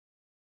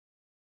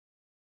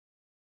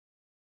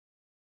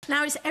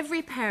Now, it's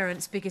every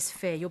parent's biggest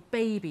fear. Your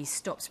baby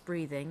stops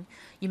breathing.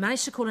 You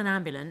manage to call an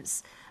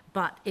ambulance,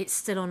 but it's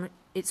still on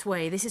its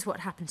way. This is what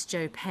happened to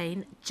Joe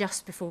Payne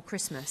just before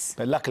Christmas.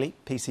 But luckily,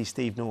 PC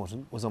Steve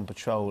Norton was on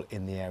patrol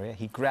in the area.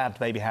 He grabbed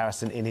baby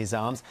Harrison in his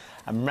arms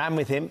and ran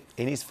with him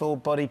in his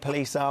full-body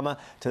police armour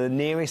to the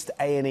nearest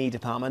A&E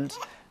department.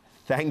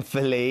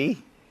 Thankfully...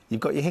 You've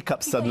got your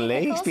hiccups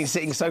suddenly. He's been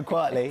sitting so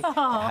quietly. It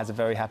has a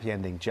very happy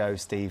ending. Joe,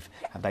 Steve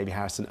and baby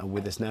Harrison are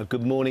with us now.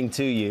 Good morning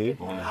to you. Good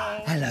morning.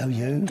 Hello,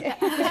 you.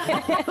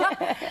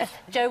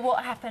 Joe,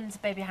 what happened to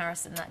baby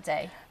Harrison that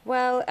day?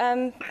 Well,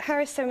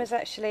 Harrison was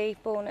actually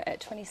born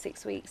at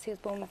 26 weeks. He was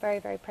born very,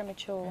 very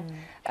premature.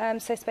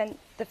 So spent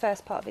the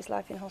first part of his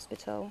life in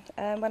hospital.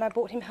 When I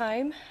brought him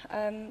home,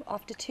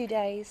 after 2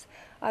 days,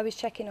 I was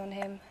checking on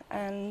him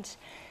and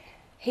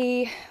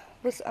he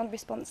was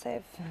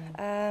unresponsive.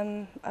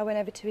 I went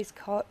over to his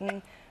cot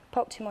and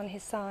popped him on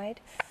his side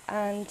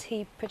and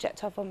he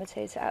projectile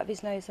vomited out of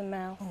his nose and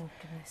mouth. Oh,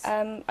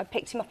 goodness. I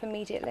picked him up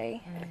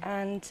immediately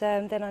and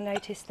then I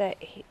noticed that,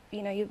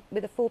 you know,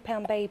 with a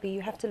 4-pound baby you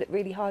have to look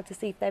really hard to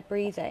see if they're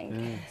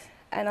breathing.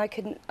 And I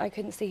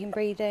couldn't see him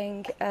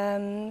breathing.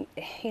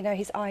 You know,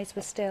 his eyes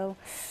were still.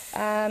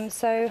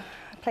 So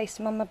I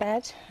placed him on my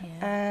bed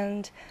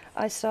and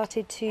I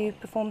started to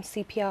perform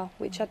CPR,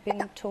 which I'd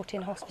been taught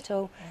in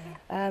hospital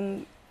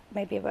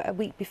maybe about a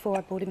week before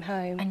I brought him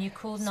home. And you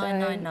called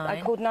 999?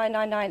 I called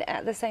 999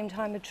 at the same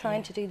time of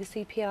trying to do the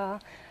CPR.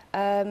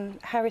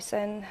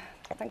 Harrison,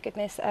 thank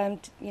goodness,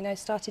 you know,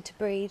 started to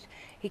breathe.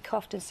 He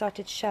coughed and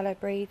started to shallow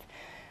breathe.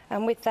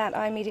 And with that,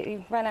 I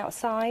immediately ran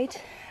outside,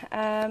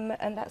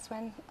 and that's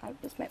when I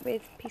was met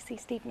with PC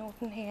Steve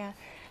Norton here,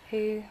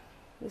 who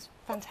was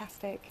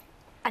fantastic.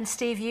 And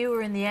Steve, you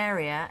were in the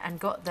area and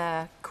got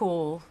the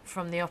call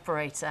from the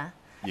operator.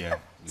 Yeah.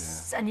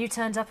 And you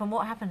turned up, and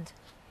what happened?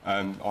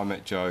 I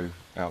met Jo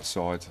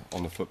outside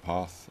on the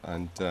footpath,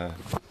 and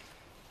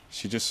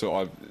she just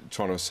sort of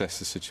trying to assess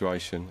the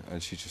situation,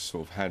 and she just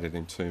sort of handed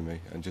him to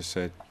me and just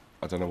said,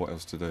 "I don't know what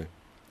else to do."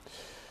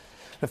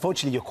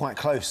 Unfortunately, you're quite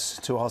close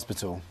to a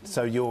hospital,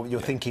 so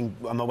you're thinking,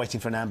 am I waiting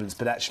for an ambulance?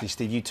 But actually,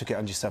 Steve, you took it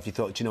on yourself. You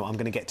thought, do you know what, I'm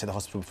going to get to the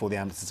hospital before the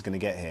ambulance is going to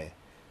get here.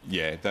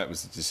 Yeah, that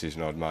was the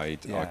decision I'd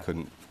made. I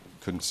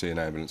couldn't see an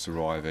ambulance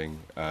arriving.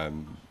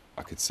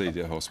 I could see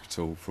the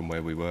hospital from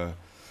where we were,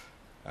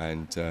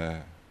 and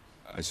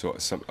I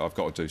thought, I've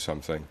got to do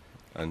something.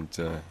 And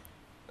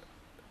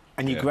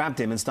you grabbed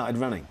him and started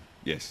running?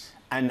 Yes.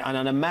 And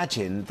I'd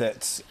imagine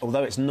that,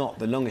 although it's not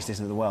the longest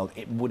distance in the world,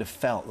 it would have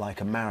felt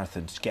like a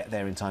marathon to get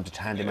there in time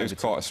to hand him over. It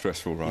was quite a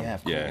stressful run. Yeah,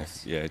 of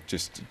course. Yeah,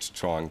 just to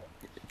try and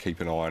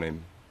keep an eye on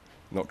him,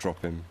 not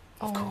drop him.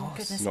 Of course.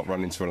 Goodness. Not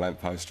run into a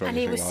lamppost or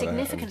anything like that. And he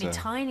was significantly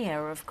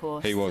tinier, of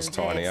course. He was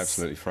tiny,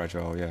 absolutely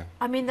fragile, yeah.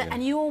 I mean,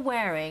 and you're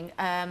wearing,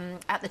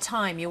 at the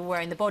time, you were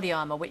wearing the body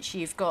armour, which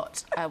you've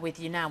got with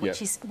you now,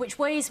 which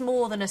weighs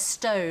more than a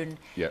stone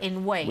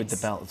in weight. With the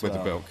belt as well.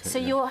 With the belt. So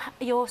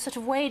you're sort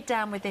of weighed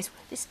down with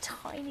this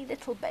tiny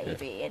little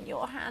baby in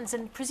your hands,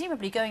 and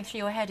presumably going through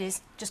your head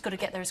is just got to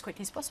get there as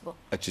quickly as possible.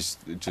 I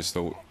just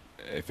thought,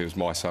 if it was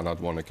my son,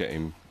 I'd want to get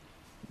him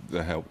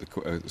the help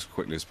as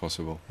quickly as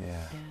possible.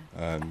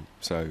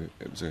 So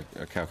it was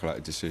a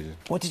calculated decision.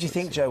 What did you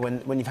think, Joe,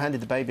 when you've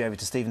handed the baby over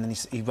to Steve and then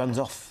he runs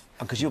off?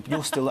 Because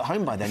you're still at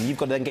home by then. You've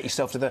got to then get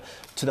yourself to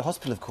the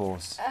hospital, of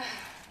course.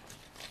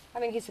 I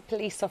mean, he's a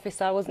police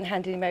officer. I wasn't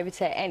handing him over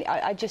to any...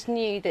 I just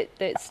knew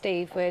that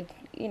Steve would,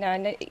 you know...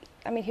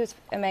 I mean, he was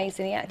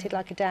amazing. He acted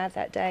like a dad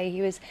that day.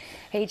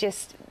 He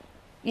just...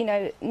 You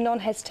know,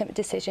 non-hesitant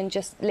decision,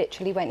 just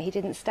literally went. He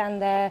didn't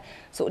stand there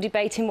sort of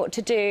debating what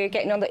to do,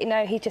 getting on the... You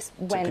know, he just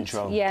went.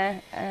 Control. Yeah,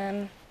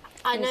 it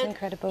was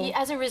incredible.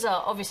 As a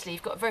result, obviously,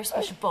 you've got a very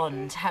special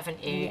bond,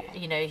 haven't you? Yeah.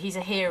 You know, he's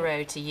a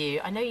hero to you.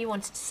 I know you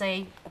wanted to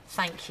say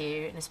thank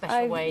you in a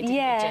special way, didn't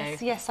you,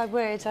 Joe? Yes, I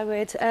would.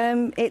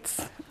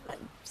 It's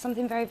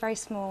something very, very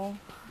small.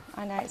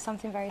 I know, it's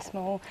something very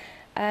small.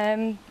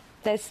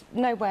 There's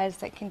no words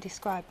that can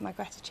describe my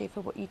gratitude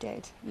for what you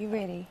did. You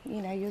really,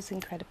 you know, yours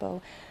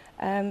incredible.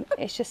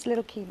 It's just a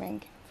little key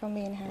ring from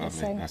me and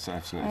Harrison. That's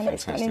absolutely and fantastic.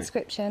 It's got an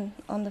inscription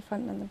on the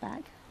front and the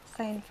back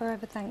saying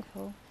forever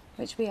thankful,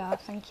 which we are.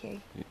 Thank you.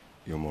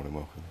 You're more than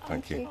welcome.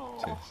 Thank you.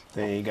 Cheers.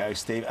 There you go,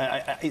 Steve.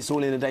 It's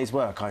all in a day's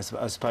work, I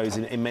suppose,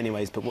 in many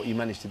ways, but what you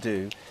managed to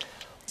do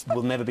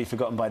will never be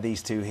forgotten by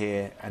these two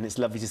here, and it's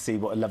lovely to see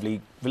what a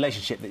lovely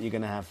relationship that you're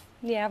going to have.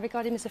 Yeah, I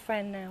regard him as a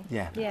friend now.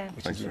 Yeah,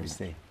 which Thank is you. lovely to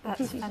see.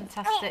 That's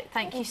fantastic.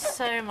 Thank you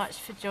so much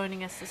for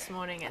joining us this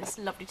morning, and it's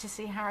lovely to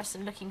see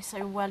Harrison looking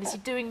so well. Is he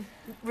doing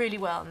really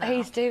well now?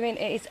 He's doing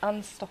it. It's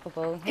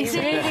unstoppable. He Is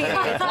he? really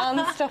is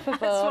unstoppable.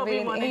 That's what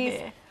we want to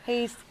hear.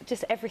 He's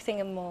just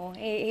everything and more.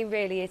 He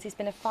really is. He's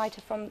been a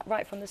fighter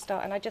right from the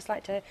start, and I'd just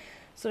like to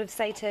sort of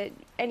say to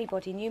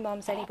anybody, new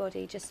mums,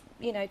 anybody, just,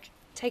 you know,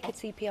 take a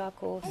CPR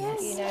course.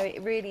 Yes. You know,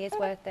 it really is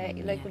worth it.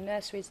 Your local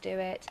nurseries do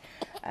it.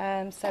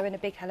 So, and a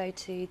big hello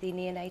to the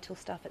neonatal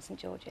staff at St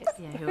George's.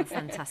 Yeah, who are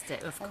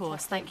fantastic, of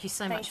course. Thank you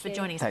so much for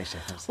joining us. Thanks,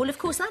 Jeff. Well, of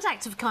course, that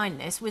act of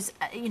kindness was,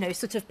 you know,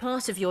 sort of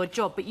part of your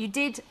job, but you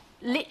did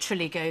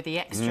literally go the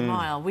extra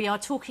mile. We are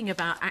talking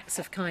about acts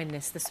of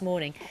kindness this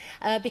morning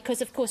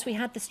because, of course, we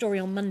had the story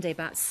on Monday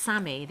about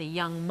Sammy, the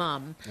young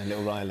mum. And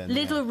little Rylan.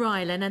 Little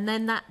Rylan, and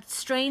then that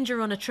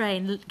stranger on a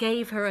train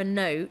gave her a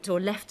note, or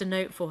left a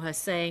note for her,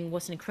 saying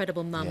what an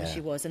incredible mum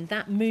she was, and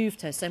that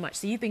moved her so much.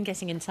 So you've been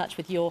getting in touch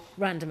with your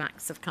random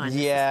acts of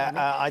kindness.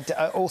 Yeah,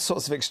 all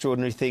sorts of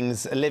extraordinary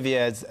things. Olivia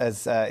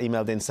has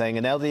emailed in saying,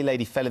 an elderly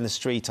lady fell in the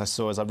street I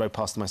saw as I rode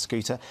past on my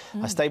scooter.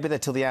 I stayed with her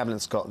till the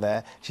ambulance got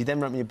there. She then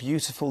wrote me a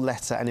beautiful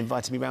letter and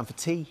invited me round for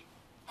tea.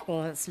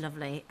 Oh, that's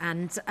lovely.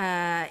 And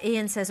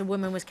Ian says a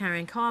woman was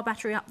carrying car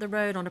battery up the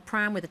road on a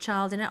pram with a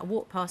child in it. I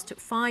walked past, took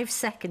 5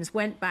 seconds,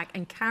 went back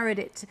and carried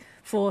it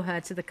for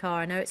her to the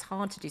car. I know it's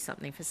hard to do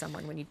something for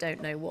someone when you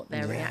don't know what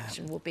their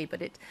reaction will be,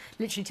 but it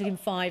literally took him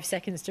 5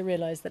 seconds to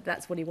realise that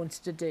that's what he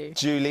wanted to do.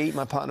 Julie,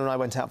 my partner, and I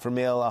went out for a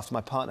meal after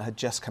my partner had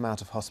just come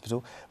out of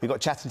hospital. We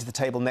got chatting to the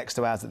table next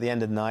to ours at the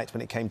end of the night.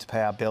 When it came to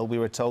pay our bill, we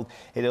were told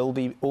it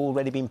had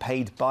already been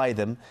paid by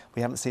them.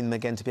 We haven't seen them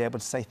again to be able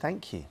to say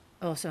thank you.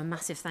 Oh, so a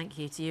massive thank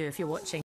you to you if you're watching.